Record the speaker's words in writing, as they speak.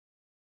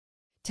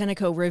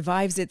Tenneco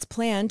revives its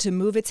plan to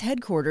move its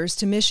headquarters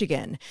to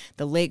Michigan.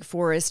 The Lake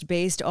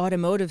Forest-based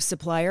automotive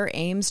supplier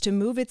aims to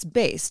move its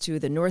base to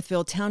the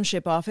Northville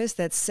Township office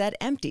that's sat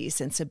empty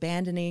since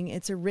abandoning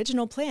its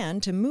original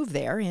plan to move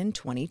there in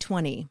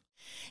 2020.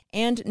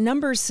 And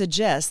numbers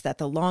suggest that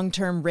the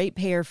long-term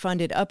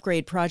ratepayer-funded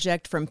upgrade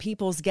project from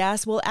Peoples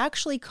Gas will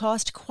actually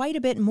cost quite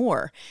a bit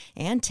more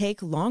and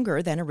take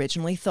longer than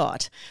originally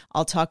thought.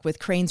 I'll talk with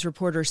Crain's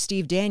reporter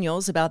Steve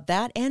Daniels about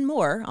that and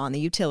more on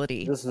the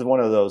utility. This is one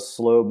of those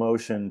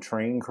slow-motion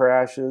train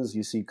crashes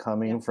you see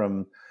coming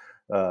from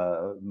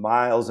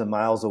miles and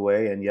miles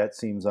away and yet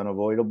seems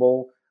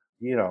unavoidable.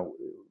 You know,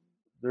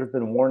 there have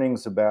been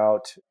warnings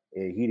about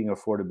a heating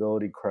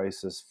affordability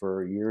crisis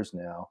for years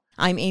now.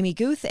 I'm Amy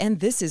Guth, and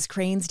this is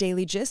Crain's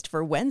Daily Gist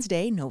for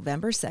Wednesday,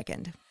 November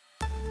 2nd.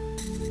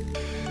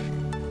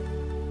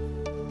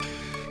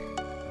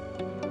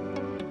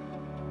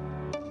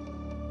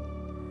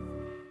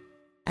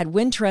 At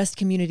Wintrust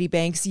Community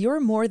Banks,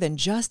 you're more than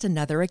just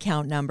another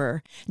account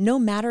number. No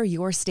matter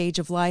your stage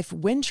of life,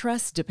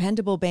 Wintrust's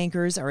dependable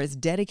bankers are as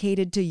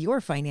dedicated to your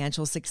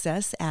financial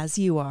success as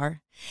you are.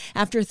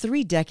 After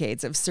 3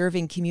 decades of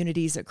serving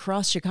communities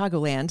across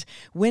Chicagoland,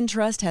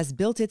 Wintrust has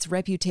built its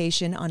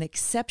reputation on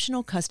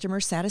exceptional customer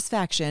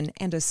satisfaction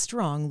and a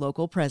strong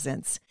local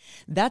presence.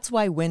 That's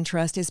why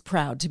Wintrust is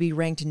proud to be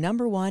ranked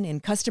number 1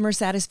 in customer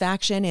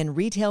satisfaction in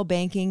retail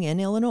banking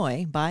in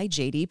Illinois by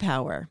J.D.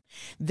 Power.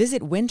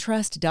 Visit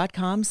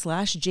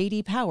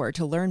wintrust.com/JD Power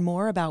to learn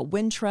more about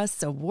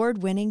Wintrust's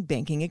award-winning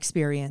banking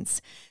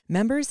experience.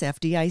 Members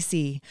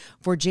FDIC.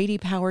 For J.D.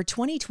 Power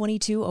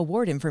 2022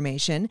 award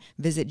information,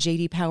 visit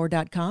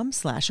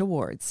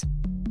jdpower.com/awards.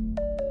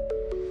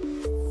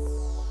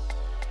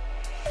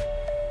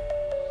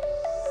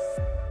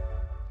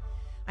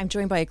 I'm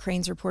joined by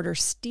Crain's reporter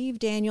Steve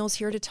Daniels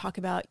here to talk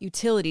about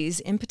utilities.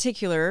 In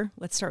particular,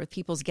 let's start with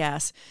Peoples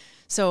Gas.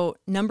 So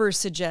numbers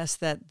suggest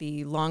that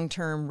the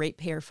long-term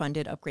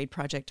ratepayer-funded upgrade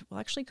project will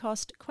actually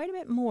cost quite a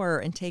bit more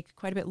and take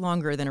quite a bit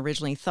longer than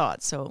originally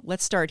thought. So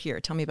let's start here.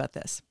 Tell me about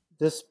this.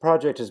 This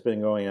project has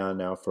been going on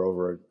now for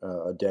over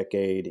a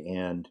decade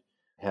and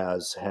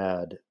has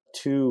had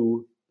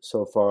 2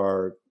 so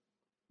far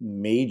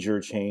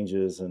major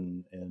changes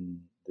in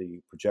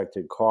the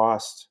projected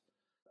cost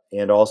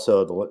and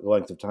also the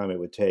length of time it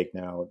would take.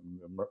 Now,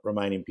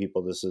 reminding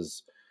people this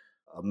is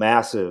a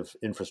massive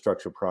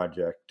infrastructure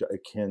project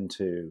akin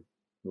to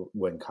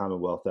when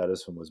Commonwealth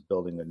Edison was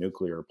building the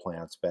nuclear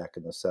plants back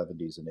in the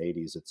 70s and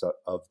 80s. It's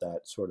of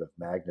that sort of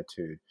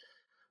magnitude.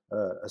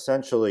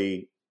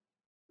 Essentially,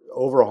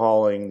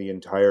 overhauling the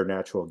entire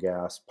natural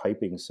gas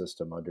piping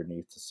system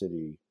underneath the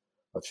city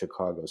of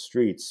Chicago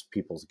streets.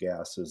 Peoples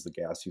Gas is the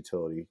gas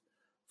utility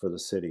for the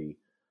city.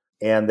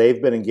 And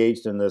they've been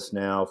engaged in this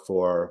now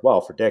for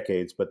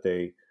decades, but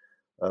they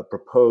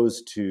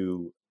proposed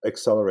to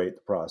accelerate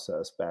the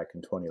process back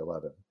in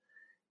 2011.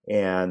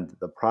 And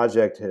the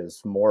project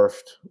has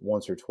morphed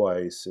once or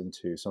twice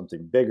into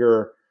something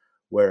bigger,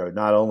 where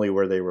not only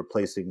were they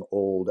replacing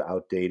old,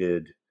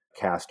 outdated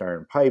cast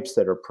iron pipes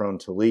that are prone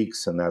to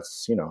leaks, and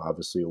that's,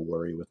 obviously a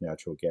worry with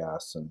natural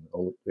gas and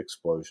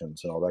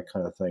explosions and all that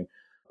kind of thing,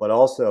 but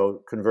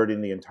also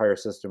converting the entire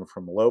system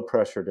from low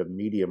pressure to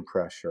medium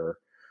pressure,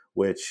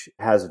 which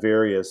has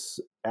various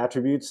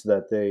attributes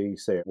that they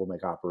say will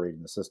make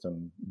operating the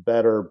system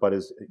better, but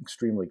is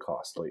extremely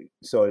costly.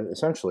 So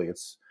essentially,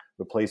 it's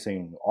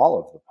replacing all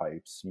of the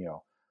pipes,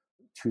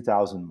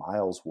 2,000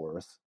 miles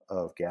worth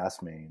of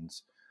gas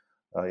mains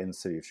in the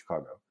city of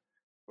Chicago.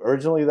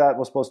 Originally, that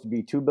was supposed to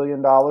be $2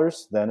 billion.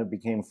 Then it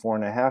became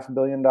 $4.5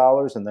 billion,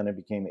 and then it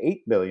became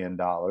 $8 billion.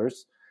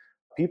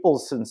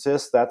 People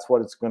insist that's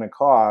what it's going to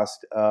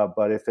cost,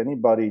 but if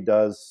anybody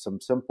does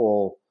some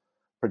simple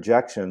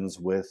projections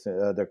with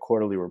their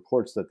quarterly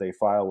reports that they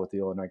file with the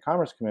Illinois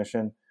Commerce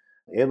Commission,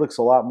 it looks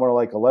a lot more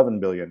like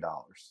 $11 billion.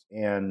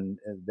 And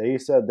they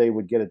said they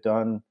would get it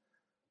done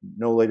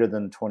no later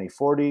than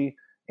 2040.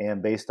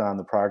 And based on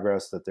the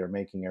progress that they're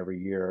making every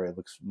year, it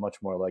looks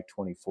much more like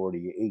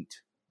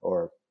 2048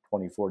 or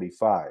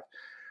 2045.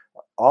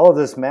 All of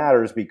this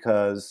matters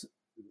because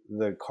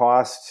the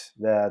cost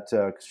that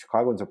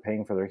Chicagoans are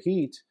paying for their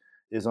heat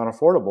is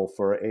unaffordable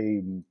for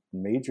a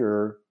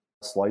major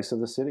slice of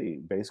the city.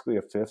 Basically,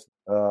 a fifth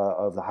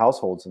of the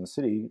households in the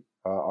city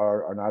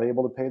are not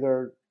able to pay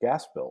their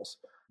gas bills.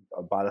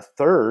 About a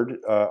third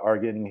are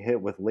getting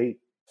hit with late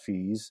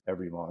fees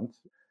every month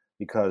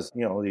because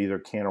they either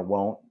can or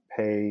won't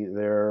pay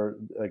their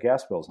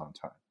gas bills on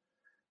time.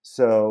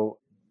 So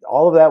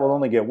all of that will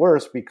only get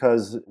worse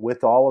because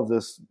with all of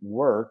this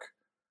work,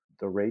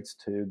 the rates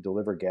to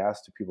deliver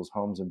gas to people's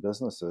homes and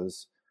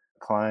businesses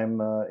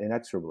climb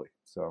inexorably.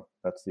 So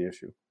that's the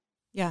issue.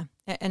 Yeah.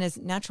 And as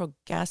natural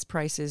gas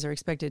prices are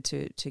expected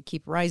to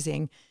keep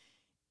rising,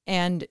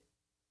 and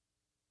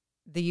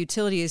the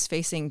utility is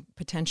facing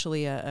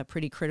potentially a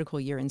pretty critical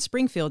year in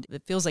Springfield,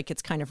 it feels like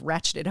it's kind of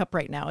ratcheted up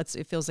right now.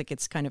 It feels like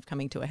it's kind of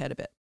coming to a head a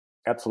bit.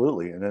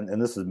 Absolutely.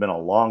 And this has been a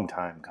long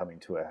time coming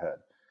to a head.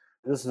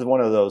 This is one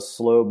of those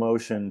slow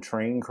motion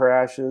train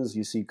crashes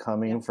you see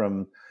coming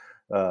from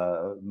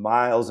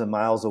miles and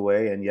miles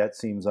away and yet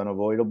seems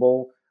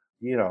unavoidable.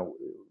 You know,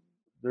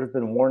 there have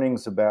been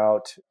warnings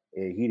about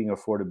a heating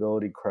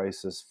affordability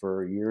crisis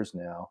for years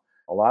now.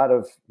 A lot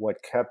of what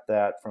kept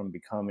that from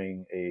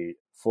becoming a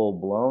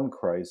full-blown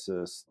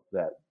crisis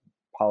that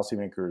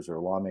policymakers or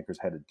lawmakers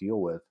had to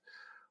deal with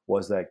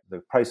was that the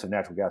price of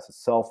natural gas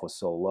itself was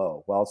so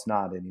low. Well, it's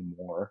not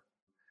anymore.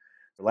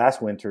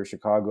 Last winter,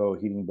 Chicago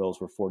heating bills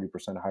were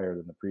 40% higher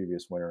than the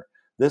previous winter.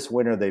 This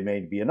winter, they may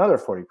be another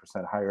 40%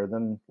 higher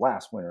than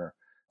last winter.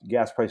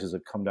 Gas prices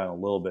have come down a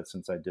little bit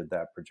since I did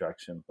that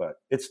projection, but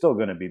it's still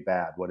going to be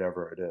bad,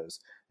 whatever it is.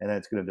 And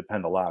it's going to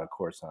depend a lot, of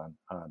course, on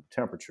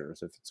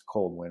temperatures. If it's a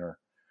cold winter,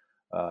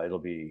 it'll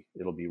be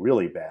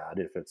really bad.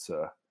 If it's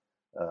a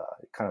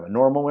kind of a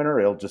normal winter,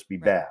 it'll just be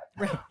bad.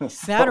 Right.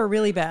 Bad or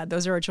really bad.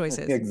 Those are our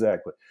choices.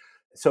 Exactly.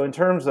 So in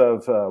terms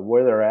of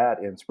where they're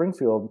at in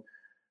Springfield,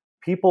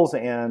 Peoples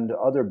and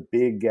other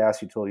big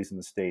gas utilities in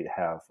the state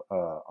have,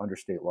 under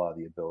state law,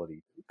 the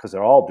ability, because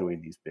they're all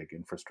doing these big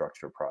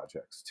infrastructure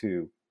projects,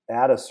 to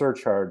add a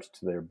surcharge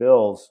to their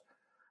bills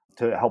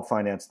to help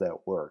finance that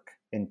work.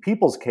 In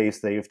Peoples'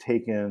 case, they've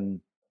taken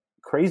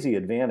crazy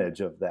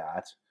advantage of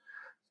that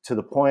to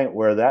the point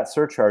where that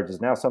surcharge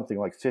is now something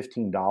like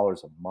 $15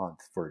 a month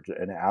for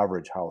an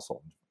average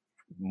household,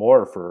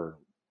 more for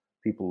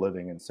people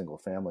living in single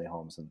family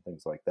homes and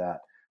things like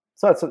that.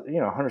 So that's,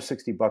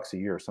 $160 a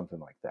year or something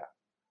like that.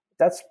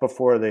 That's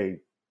before they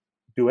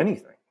do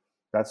anything.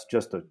 That's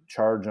just a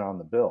charge on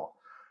the bill.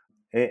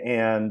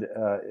 And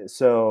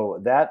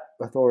so that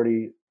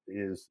authority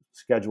is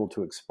scheduled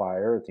to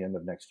expire at the end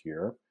of next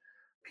year.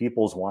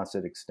 Peoples wants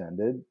it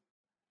extended.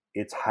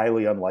 It's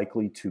highly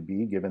unlikely to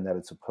be, given that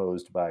it's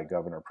opposed by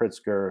Governor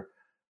Pritzker,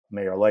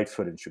 Mayor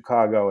Lightfoot in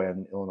Chicago,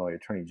 and Illinois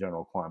Attorney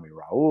General Kwame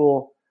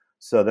Raoul.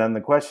 So then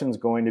the question is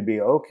going to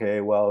be,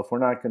 okay, well, if we're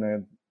not going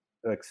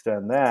to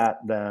extend that,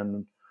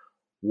 then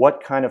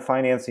what kind of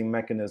financing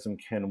mechanism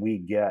can we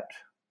get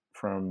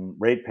from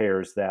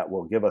ratepayers that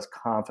will give us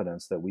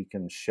confidence that we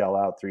can shell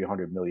out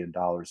 $300 million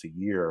a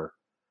year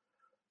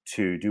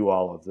to do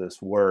all of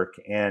this work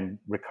and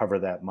recover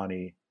that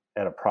money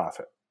at a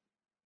profit?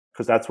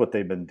 Because that's what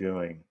they've been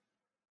doing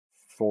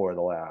for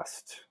the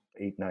last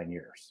 8-9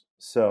 years.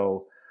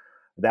 So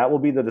that will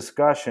be the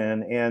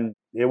discussion. And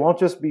it won't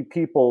just be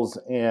Peoples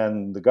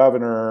and the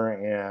governor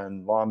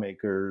and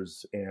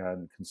lawmakers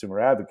and consumer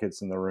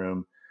advocates in the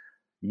room.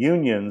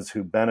 Unions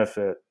who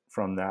benefit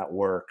from that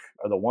work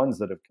are the ones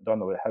that have done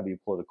the heavy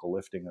political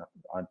lifting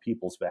on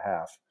Peoples'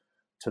 behalf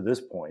to this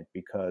point,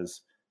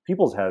 because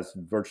Peoples has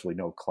virtually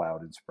no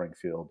clout in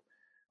Springfield.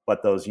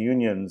 But those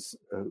unions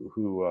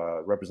who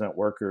represent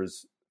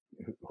workers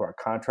who are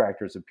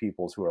contractors of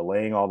Peoples, who are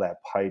laying all that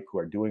pipe, who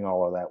are doing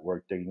all of that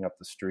work, digging up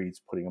the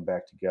streets, putting them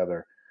back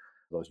together,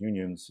 those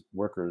unions,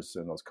 workers,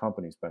 and those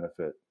companies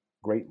benefit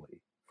greatly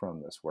from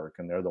this work.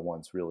 And they're the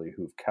ones really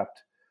who've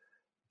kept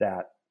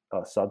that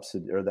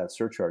subsidy or that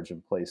surcharge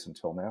in place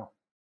until now.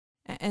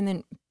 And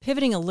then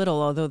pivoting a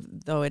little,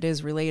 though it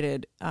is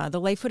related, the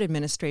Lightfoot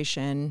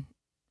administration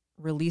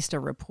released a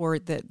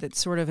report that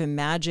sort of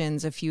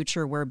imagines a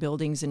future where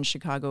buildings in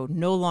Chicago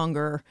no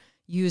longer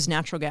use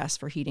natural gas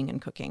for heating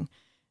and cooking.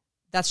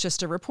 That's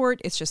just a report.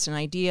 It's just an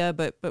idea.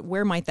 But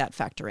where might that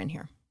factor in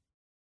here?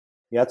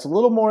 Yeah, it's a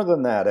little more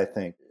than that, I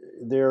think.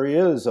 There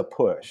is a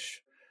push.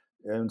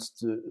 And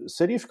the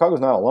city of Chicago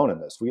is not alone in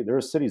this. There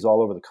are cities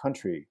all over the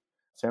country.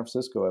 San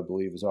Francisco, I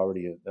believe, is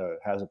already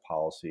has a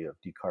policy of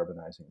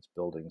decarbonizing its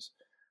buildings.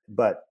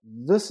 But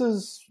this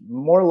is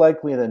more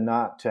likely than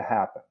not to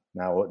happen.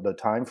 Now, the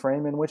time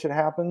frame in which it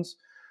happens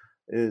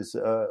is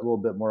a little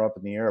bit more up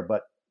in the air.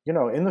 But,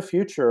 in the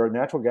future,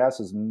 natural gas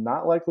is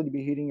not likely to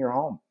be heating your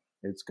home.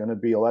 It's going to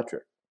be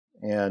electric.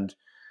 And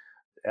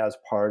as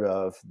part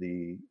of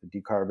the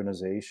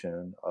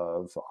decarbonization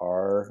of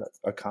our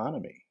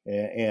economy.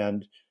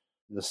 And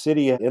the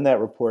city in that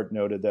report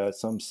noted that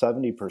some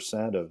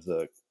 70% of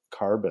the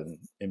carbon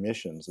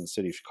emissions in the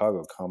city of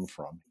Chicago come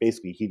from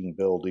basically heating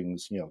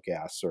buildings,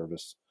 gas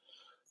service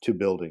to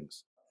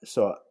buildings.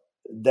 So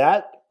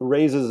that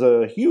raises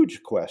a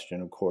huge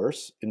question, of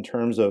course, in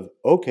terms of,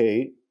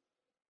 okay,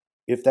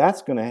 if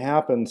that's going to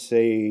happen,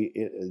 say,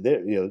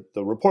 the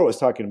report was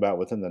talking about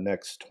within the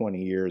next 20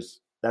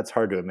 years, that's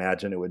hard to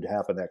imagine it would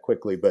happen that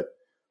quickly, but,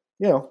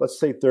 let's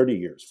say 30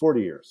 years,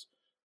 40 years.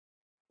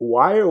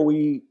 Why are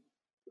we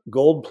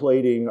gold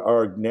plating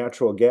our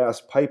natural gas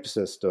pipe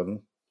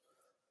system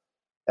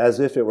as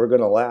if it were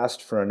going to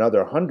last for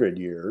another 100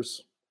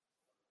 years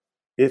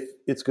if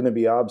it's going to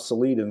be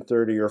obsolete in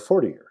 30 or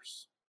 40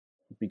 years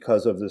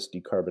because of this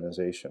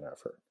decarbonization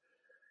effort?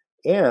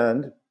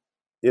 And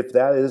if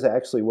that is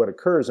actually what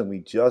occurs and we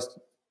just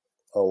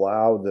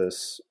allow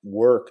this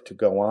work to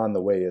go on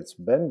the way it's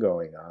been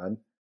going on,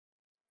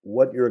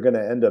 what you're going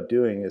to end up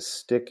doing is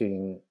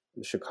sticking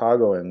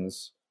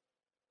Chicagoans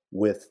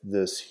with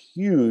this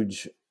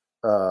huge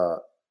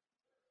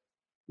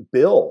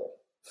bill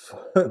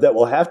that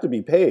will have to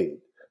be paid.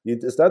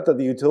 It's not that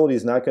the utility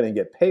is not going to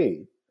get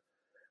paid,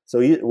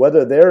 So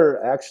whether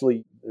they're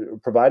actually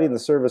providing the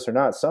service or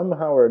not,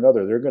 somehow or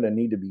another, they're going to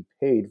need to be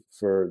paid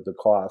for the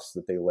costs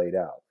that they laid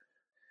out.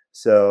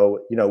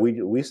 So,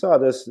 we saw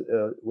this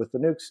with the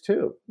nukes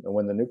too.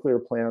 When the nuclear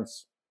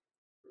plants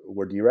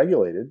were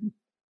deregulated,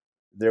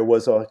 there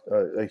was a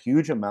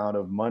huge amount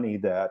of money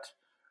that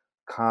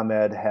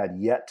ComEd had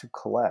yet to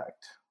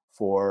collect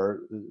for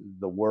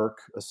the work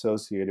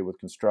associated with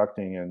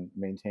constructing and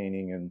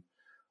maintaining and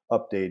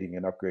updating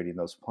and upgrading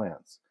those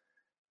plants.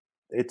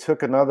 It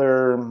took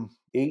another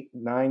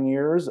 8-9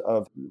 years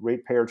of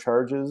ratepayer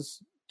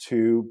charges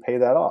to pay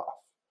that off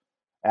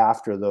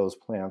after those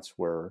plants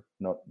were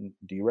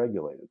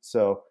deregulated.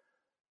 So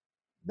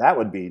that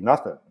would be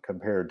nothing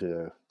compared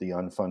to the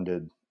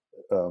unfunded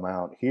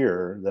amount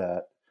here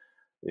that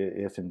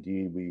if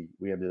indeed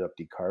we ended up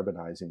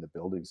decarbonizing the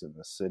buildings in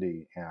the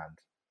city and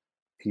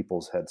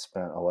Peoples had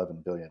spent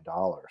 $11 billion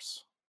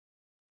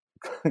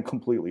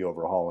completely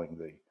overhauling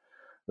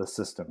the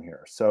system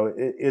here. So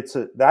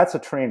that's a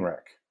train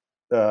wreck.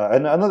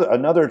 And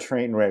another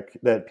train wreck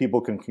that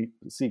people can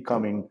see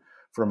coming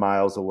for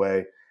miles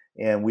away.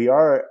 And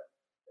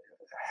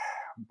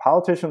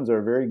politicians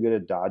are very good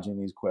at dodging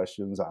these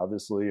questions,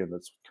 obviously, and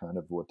that's kind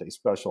of what they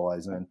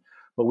specialize in.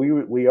 But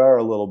we are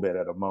a little bit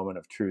at a moment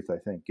of truth, I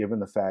think, given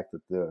the fact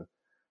that the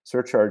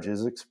surcharge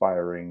is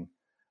expiring,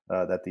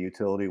 that the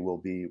utility will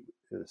be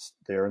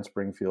there in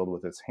Springfield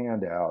with its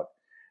hand out,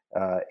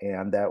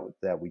 and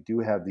that we do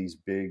have these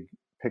big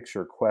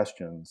picture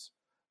questions.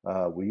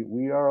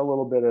 We are a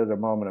little bit at a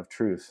moment of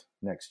truth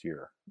next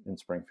year in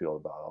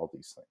Springfield about all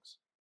these things.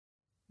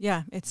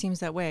 Yeah, it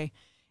seems that way.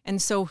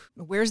 And so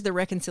where's the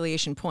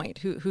reconciliation point?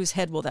 Whose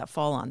head will that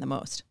fall on the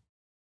most?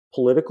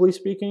 Politically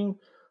speaking,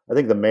 I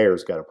think the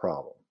mayor's got a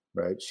problem,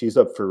 right? She's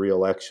up for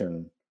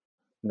re-election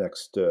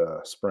next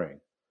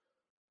spring.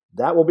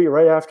 That will be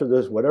right after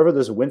this, whatever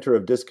this winter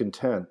of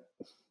discontent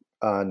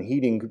on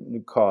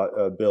heating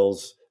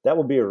bills, that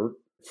will be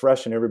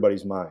fresh in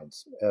everybody's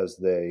minds as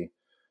they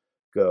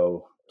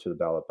go to the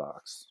ballot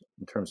box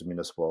in terms of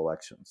municipal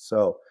elections.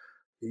 So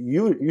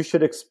you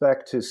should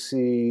expect to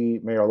see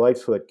Mayor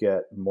Lightfoot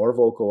get more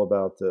vocal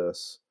about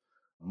this,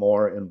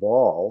 more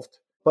involved.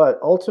 But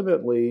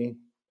ultimately,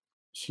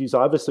 she's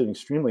obviously an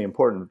extremely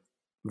important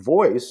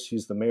voice.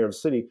 She's the mayor of the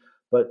city,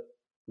 but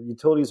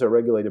utilities are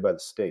regulated by the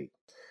state.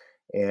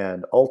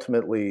 And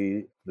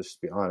ultimately, just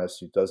to be honest,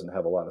 she doesn't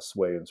have a lot of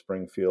sway in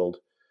Springfield.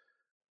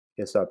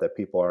 It's not that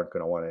people aren't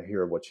going to want to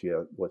hear what she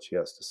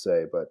has to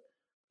say, but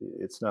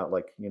it's not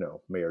like,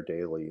 Mayor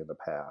Daley in the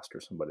past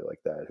or somebody like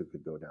that who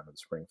could go down to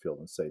Springfield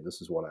and say,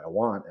 this is what I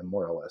want, and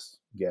more or less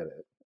get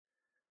it.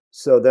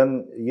 So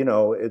then,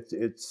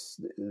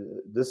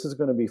 this is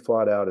going to be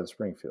fought out in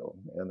Springfield.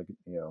 And,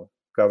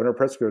 Governor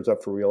Pritzker is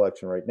up for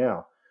re-election right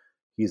now.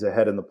 He's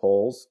ahead in the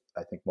polls.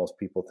 I think most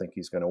people think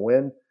he's going to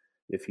win.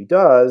 If he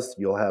does,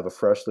 you'll have a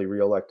freshly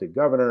re-elected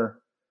governor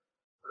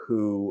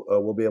who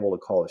will be able to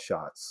call the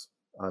shots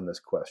on this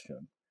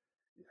question.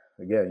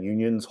 Again,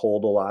 unions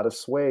hold a lot of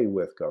sway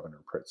with Governor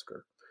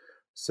Pritzker.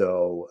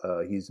 So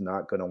he's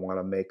not going to want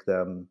to make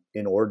them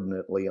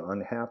inordinately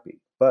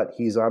unhappy. But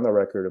he's on the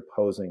record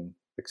opposing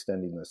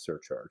extending this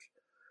surcharge.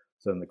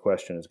 So then the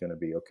question is going to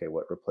be, okay,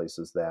 what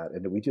replaces that?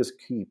 And do we just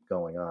keep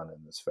going on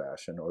in this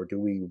fashion? Or do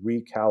we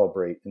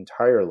recalibrate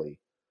entirely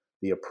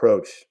the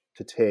approach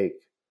to take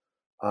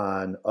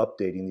on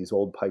updating these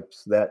old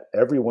pipes that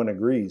everyone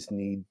agrees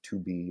need to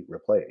be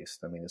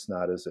replaced? I mean, it's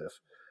not as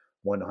if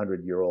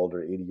 100-year-old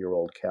or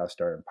 80-year-old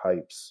cast iron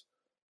pipes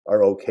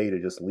are okay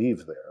to just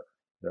leave there.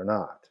 They're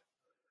not.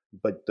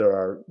 But there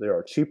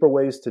are cheaper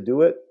ways to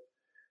do it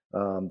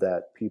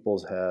that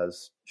Peoples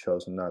has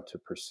chosen not to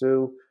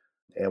pursue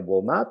and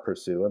will not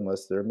pursue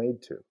unless they're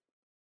made to.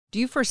 Do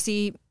you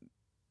foresee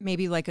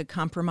maybe like a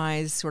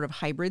compromise sort of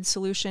hybrid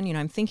solution?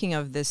 I'm thinking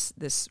of this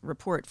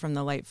report from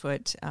the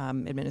Lightfoot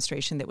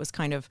administration that was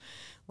kind of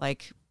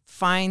like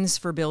fines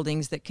for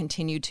buildings that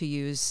continue to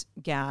use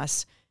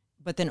gas,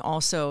 but then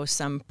also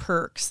some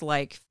perks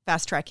like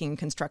fast-tracking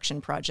construction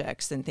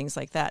projects and things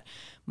like that.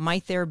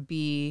 Might there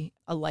be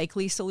a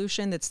likely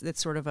solution that's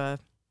sort of a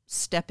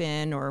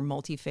step-in or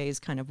multi-phase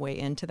kind of way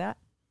into that?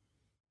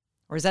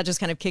 Or is that just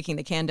kind of kicking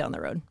the can down the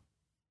road?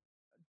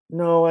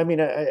 No, I mean,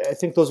 I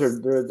think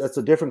that's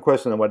a different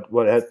question than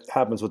what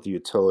happens with the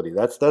utility.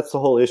 That's the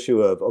whole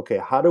issue of, okay,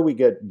 how do we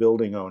get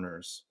building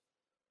owners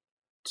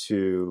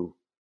to,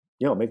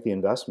 make the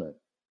investment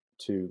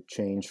to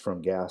change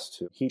from gas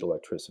to heat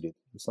electricity?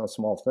 It's not a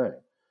small thing.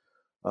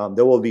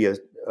 There will be a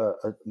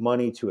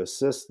money to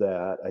assist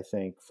that, I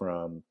think,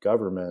 from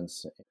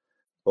governments,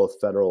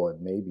 both federal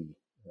and maybe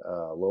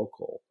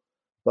local.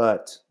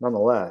 But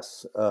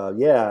nonetheless,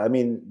 I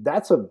mean,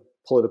 that's a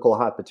political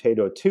hot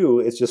potato too.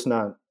 It's just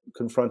not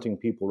confronting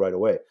people right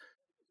away.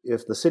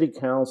 If the city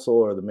council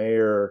or the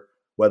mayor,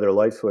 whether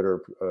Lightfoot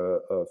or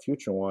a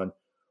future one,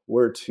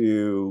 were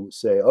to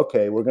say,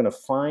 okay, we're going to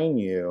fine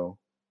you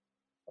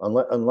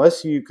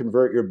unless you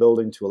convert your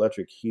building to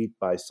electric heat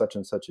by such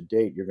and such a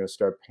date, you're going to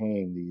start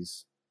paying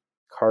these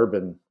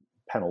carbon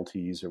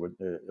penalties or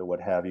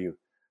what have you.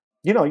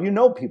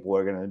 people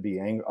are going to be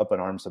up in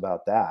arms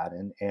about that.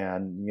 And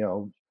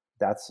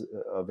that's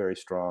a very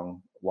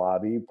strong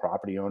lobby,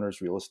 property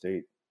owners, real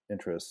estate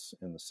interests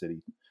in the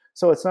city.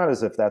 So it's not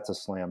as if that's a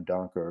slam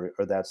dunk or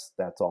that's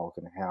all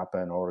going to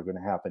happen or going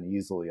to happen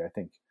easily. I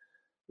think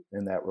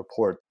in that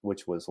report,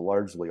 which was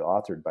largely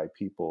authored by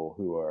people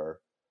who are,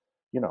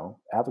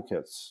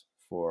 advocates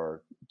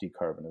for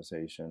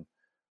decarbonization,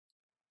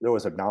 there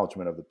was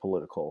acknowledgement of the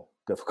political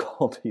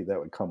difficulty that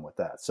would come with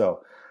that.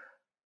 So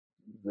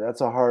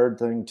that's a hard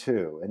thing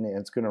too. And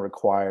it's going to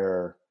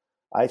require,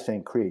 I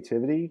think,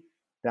 creativity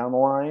down the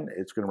line.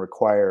 It's going to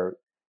require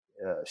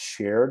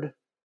shared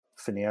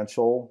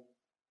financial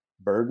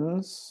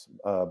burdens,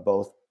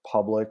 both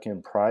public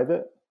and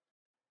private.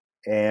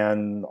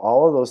 And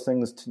all of those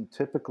things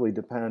typically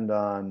depend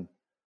on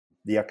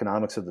the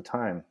economics of the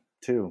time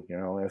too.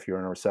 If you're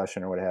in a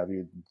recession or what have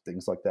you,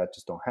 things like that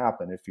just don't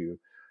happen. If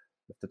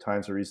the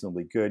times are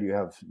reasonably good, you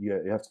have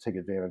to take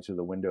advantage of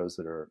the windows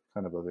that are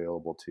kind of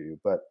available to you.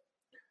 But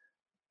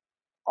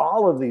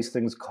all of these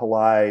things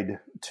collide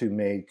to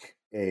make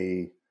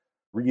a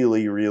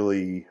really,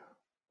 really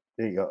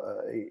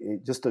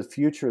just a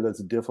future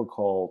that's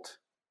difficult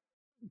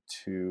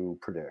to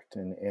predict.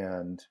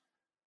 And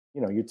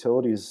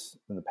utilities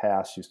in the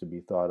past used to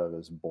be thought of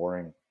as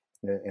boring,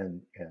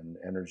 and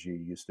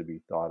energy used to be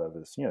thought of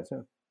as, you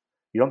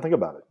don't think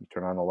about it. You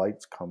turn on the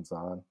lights, comes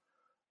on,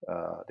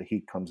 the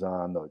heat comes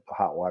on, the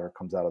hot water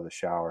comes out of the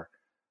shower,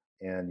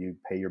 and you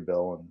pay your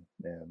bill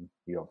and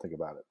you don't think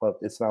about it. But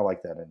it's not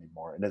like that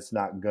anymore. And it's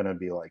not going to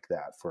be like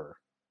that for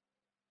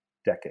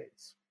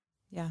decades.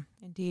 Yeah,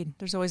 indeed.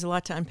 There's always a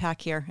lot to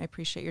unpack here. I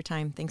appreciate your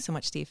time. Thanks so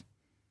much, Steve.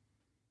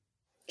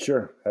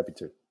 Sure. Happy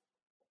to.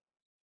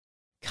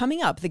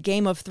 Coming up, the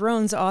Game of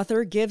Thrones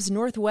author gives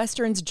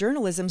Northwestern's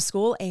journalism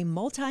school a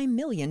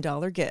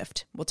multi-million-dollar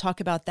gift. We'll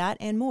talk about that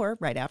and more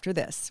right after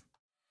this.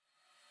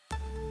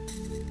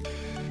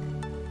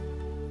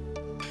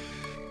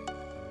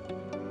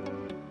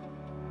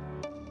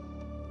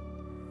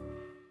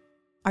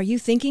 Are you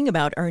thinking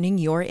about earning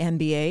your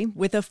MBA?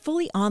 With a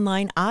fully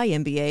online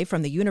iMBA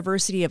from the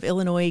University of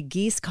Illinois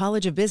Gies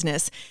College of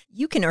Business,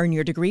 you can earn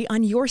your degree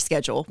on your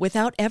schedule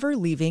without ever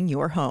leaving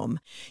your home.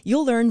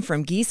 You'll learn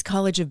from Gies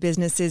College of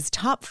Business's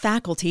top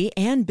faculty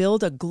and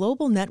build a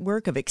global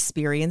network of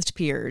experienced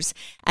peers.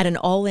 At an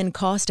all-in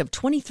cost of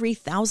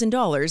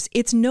 $23,000,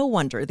 it's no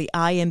wonder the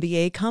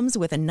iMBA comes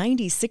with a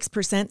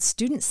 96%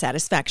 student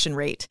satisfaction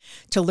rate.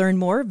 To learn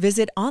more,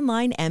 visit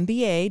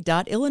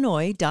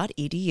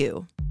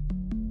onlinemba.illinois.edu.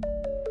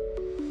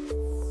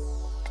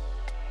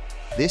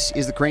 This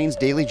is the Crain's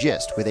Daily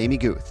Gist with Amy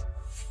Guth.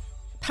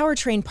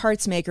 Powertrain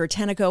parts maker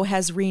Tenneco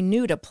has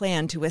renewed a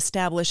plan to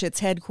establish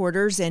its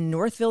headquarters in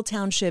Northville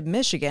Township,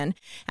 Michigan,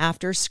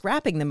 after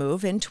scrapping the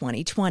move in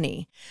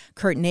 2020.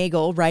 Kurt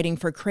Nagel, writing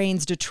for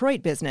Crain's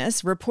Detroit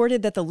business,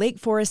 reported that the Lake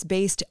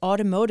Forest-based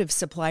automotive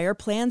supplier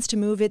plans to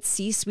move its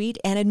C-suite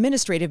and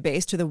administrative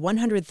base to the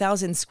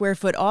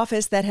 100,000-square-foot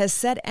office that has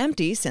sat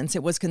empty since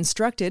it was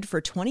constructed for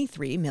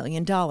 $23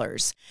 million.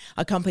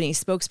 A company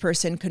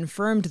spokesperson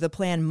confirmed the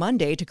plan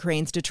Monday to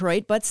Crain's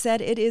Detroit, but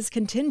said it is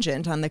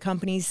contingent on the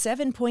company's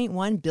 $7.1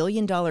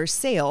 billion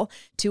sale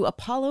to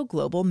Apollo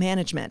Global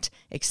Management,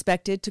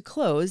 expected to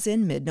close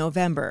in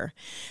mid-November.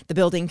 The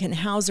building can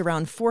house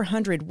around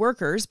 400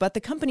 workers, but the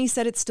company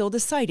said it's still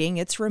deciding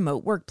its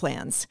remote work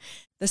plans.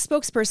 The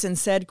spokesperson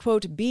said,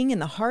 quote, being in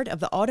the heart of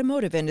the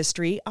automotive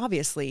industry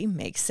obviously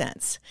makes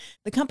sense.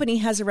 The company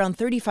has around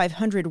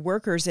 3,500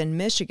 workers in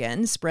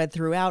Michigan, spread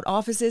throughout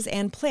offices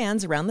and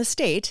plants around the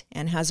state,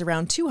 and has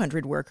around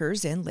 200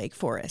 workers in Lake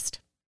Forest.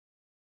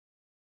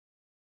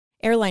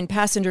 Airline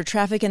passenger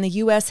traffic in the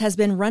U.S. has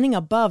been running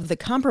above the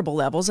comparable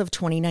levels of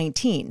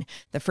 2019,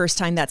 the first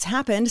time that's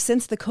happened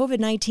since the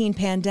COVID-19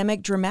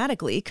 pandemic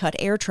dramatically cut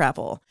air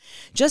travel.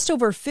 Just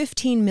over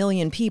 15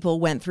 million people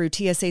went through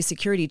TSA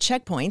security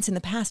checkpoints in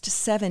the past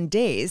 7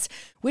 days,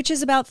 which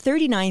is about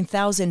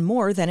 39,000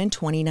 more than in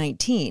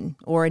 2019,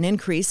 or an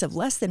increase of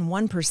less than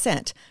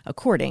 1%,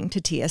 according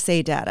to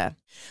TSA data.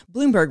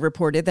 Bloomberg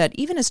reported that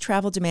even as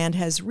travel demand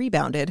has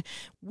rebounded,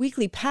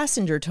 weekly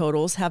passenger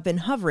totals have been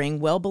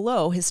hovering well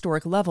below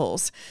historic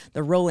levels.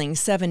 The rolling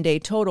 7-day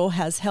total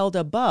has held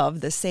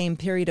above the same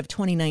period of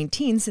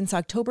 2019 since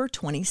October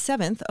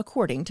 27th,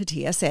 according to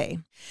TSA.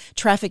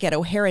 Traffic at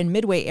O'Hare and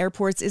Midway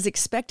airports is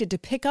expected to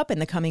pick up in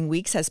the coming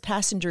weeks as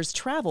passengers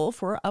travel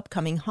for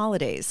upcoming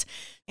holidays.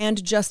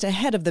 And just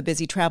ahead of the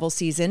busy travel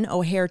season,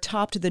 O'Hare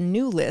topped the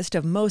new list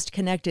of most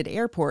connected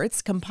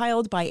airports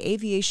compiled by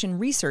aviation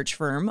research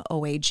firm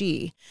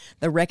OAG.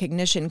 The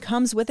recognition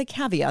comes with a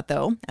caveat,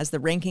 though, as the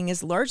ranking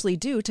is largely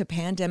due to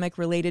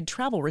pandemic-related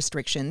travel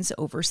restrictions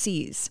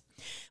overseas.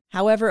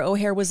 However,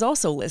 O'Hare was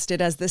also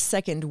listed as the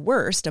second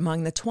worst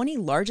among the 20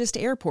 largest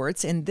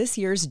airports in this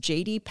year's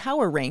J.D.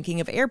 Power ranking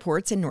of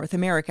airports in North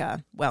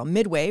America, while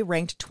Midway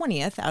ranked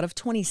 20th out of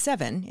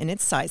 27 in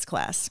its size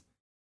class.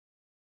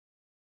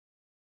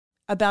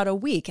 About a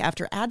week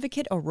after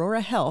advocate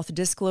Aurora Health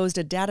disclosed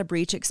a data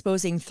breach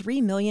exposing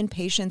 3 million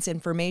patients'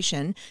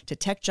 information to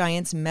tech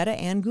giants Meta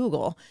and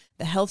Google,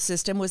 The health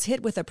system was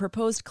hit with a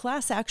proposed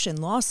class action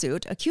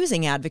lawsuit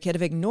accusing Advocate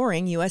of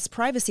ignoring U.S.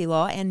 privacy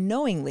law and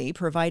knowingly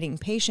providing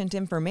patient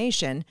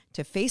information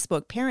to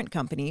Facebook parent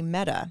company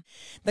Meta.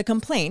 The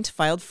complaint,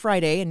 filed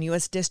Friday in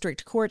U.S.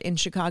 District Court in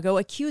Chicago,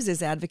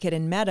 accuses Advocate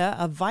and Meta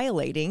of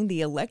violating the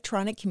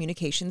Electronic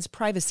Communications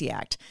Privacy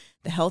Act,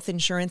 the Health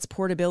Insurance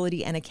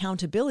Portability and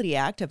Accountability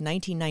Act of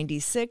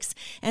 1996,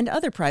 and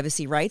other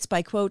privacy rights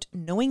by, quote,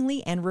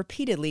 knowingly and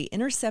repeatedly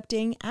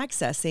intercepting,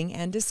 accessing,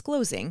 and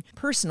disclosing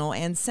personal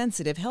and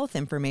sensitive health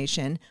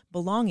information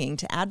belonging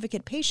to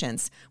Advocate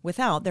patients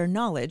without their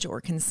knowledge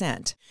or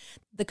consent.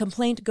 The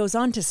complaint goes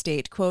on to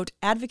state, quote,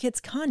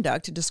 Advocate's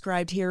conduct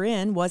described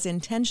herein was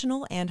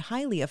intentional and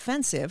highly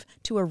offensive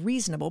to a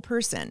reasonable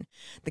person.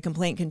 The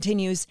complaint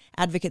continues,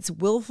 Advocate's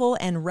willful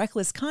and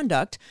reckless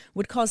conduct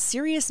would cause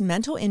serious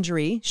mental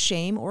injury,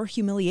 shame, or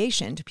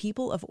humiliation to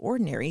people of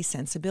ordinary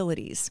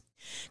sensibilities.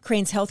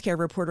 Crane's healthcare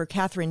reporter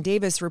Catherine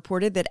Davis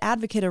reported that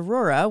Advocate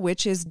Aurora,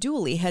 which is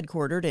dually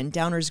headquartered in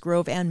Downers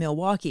Grove and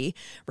Milwaukee,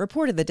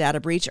 reported the data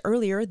breach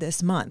earlier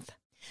this month.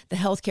 The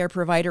healthcare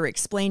provider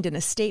explained in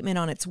a statement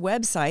on its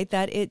website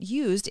that it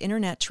used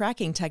internet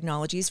tracking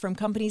technologies from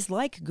companies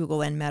like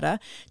Google and Meta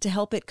to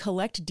help it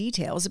collect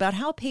details about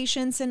how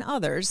patients and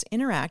others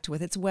interact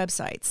with its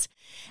websites.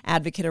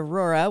 Advocate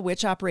Aurora,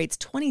 which operates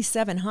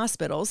 27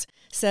 hospitals,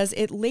 says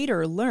it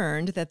later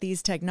learned that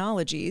these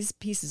technologies,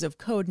 pieces of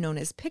code known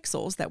as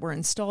pixels that were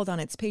installed on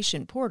its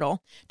patient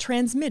portal,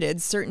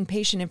 transmitted certain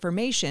patient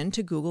information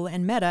to Google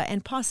and Meta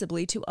and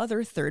possibly to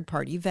other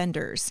third-party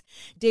vendors.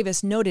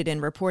 Davis noted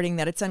in reporting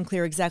that it's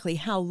unclear exactly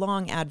how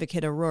long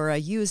Advocate Aurora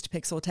used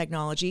pixel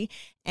technology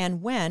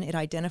and when it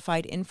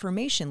identified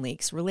information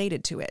leaks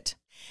related to it.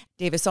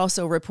 Davis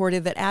also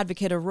reported that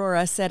Advocate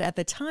Aurora said at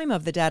the time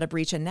of the data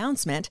breach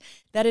announcement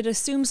that it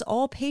assumes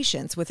all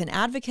patients with an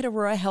Advocate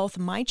Aurora Health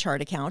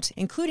MyChart account,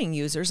 including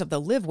users of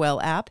the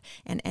LiveWell app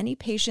and any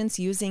patients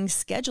using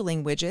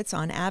scheduling widgets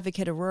on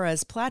Advocate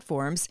Aurora's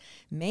platforms,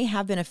 may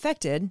have been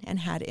affected and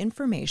had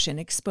information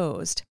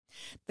exposed.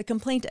 The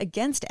complaint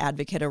against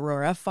Advocate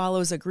Aurora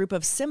follows a group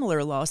of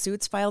similar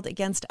lawsuits filed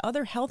against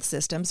other health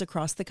systems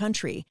across the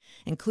country,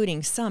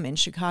 including some in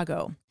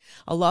Chicago.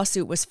 A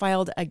lawsuit was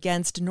filed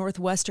against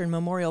Northwestern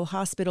Memorial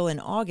Hospital in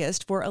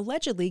August for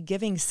allegedly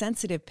giving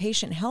sensitive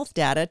patient health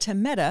data to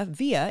Meta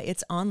via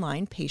its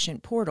online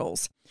patient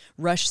portals.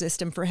 Rush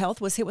System for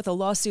Health was hit with a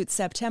lawsuit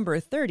September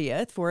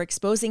 30th for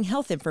exposing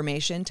health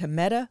information to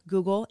Meta,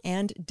 Google,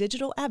 and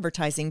digital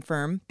advertising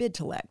firm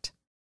Bidtelect.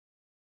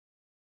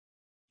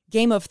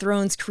 Game of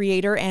Thrones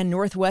creator and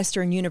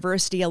Northwestern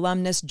University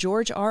alumnus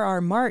George R.R.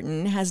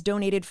 Martin has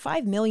donated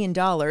 $5 million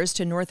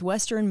to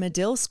Northwestern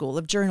Medill School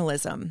of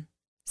Journalism.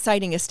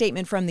 Citing a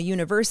statement from the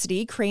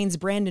university, Crane's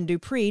Brandon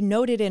Dupree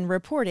noted in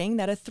reporting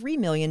that a $3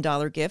 million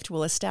gift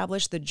will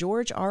establish the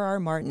George R.R.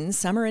 Martin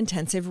Summer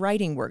Intensive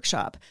Writing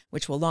Workshop,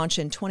 which will launch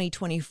in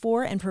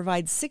 2024 and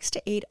provide 6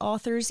 to 8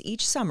 authors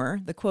each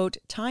summer the, quote,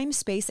 time,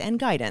 space, and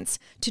guidance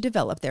to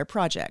develop their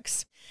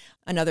projects.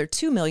 Another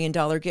 $2 million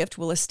gift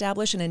will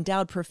establish an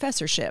endowed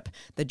professorship,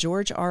 the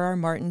George R.R.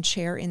 Martin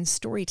Chair in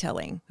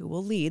Storytelling, who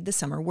will lead the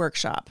summer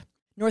workshop.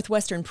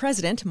 Northwestern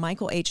President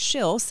Michael H.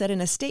 Schill said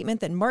in a statement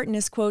that Martin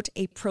is, quote,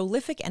 a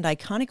prolific and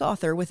iconic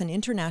author with an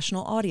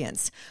international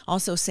audience,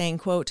 also saying,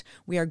 quote,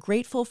 we are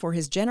grateful for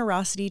his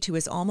generosity to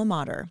his alma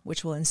mater,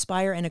 which will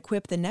inspire and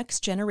equip the next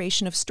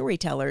generation of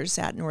storytellers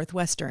at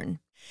Northwestern.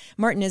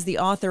 Martin is the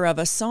author of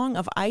A Song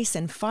of Ice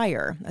and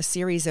Fire, a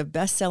series of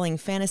best-selling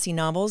fantasy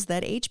novels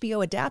that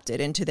HBO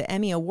adapted into the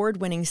Emmy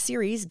Award-winning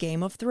series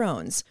Game of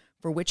Thrones,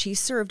 for which he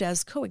served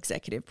as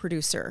co-executive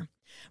producer.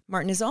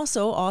 Martin is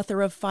also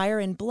author of Fire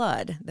and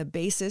Blood, the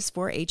basis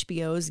for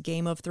HBO's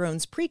Game of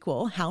Thrones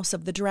prequel, House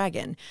of the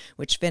Dragon,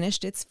 which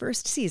finished its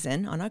first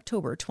season on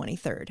October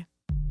 23rd.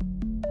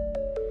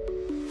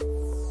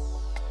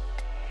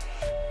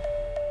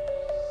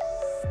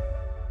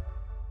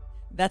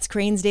 That's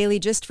Crane's Daily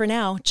Gist for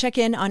now. Check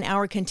in on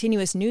our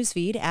continuous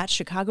newsfeed at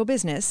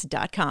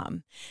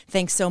chicagobusiness.com.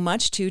 Thanks so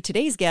much to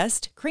today's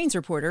guest, Crane's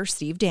reporter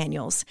Steve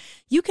Daniels.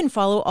 You can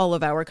follow all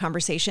of our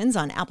conversations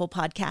on Apple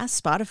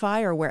Podcasts,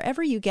 Spotify, or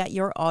wherever you get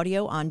your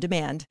audio on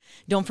demand.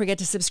 Don't forget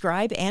to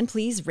subscribe and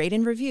please rate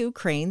and review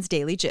Crane's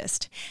Daily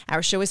Gist.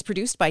 Our show is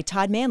produced by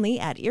Todd Manley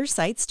at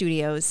Earsight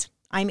Studios.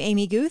 I'm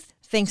Amy Guth.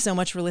 Thanks so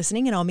much for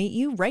listening, and I'll meet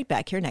you right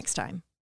back here next time.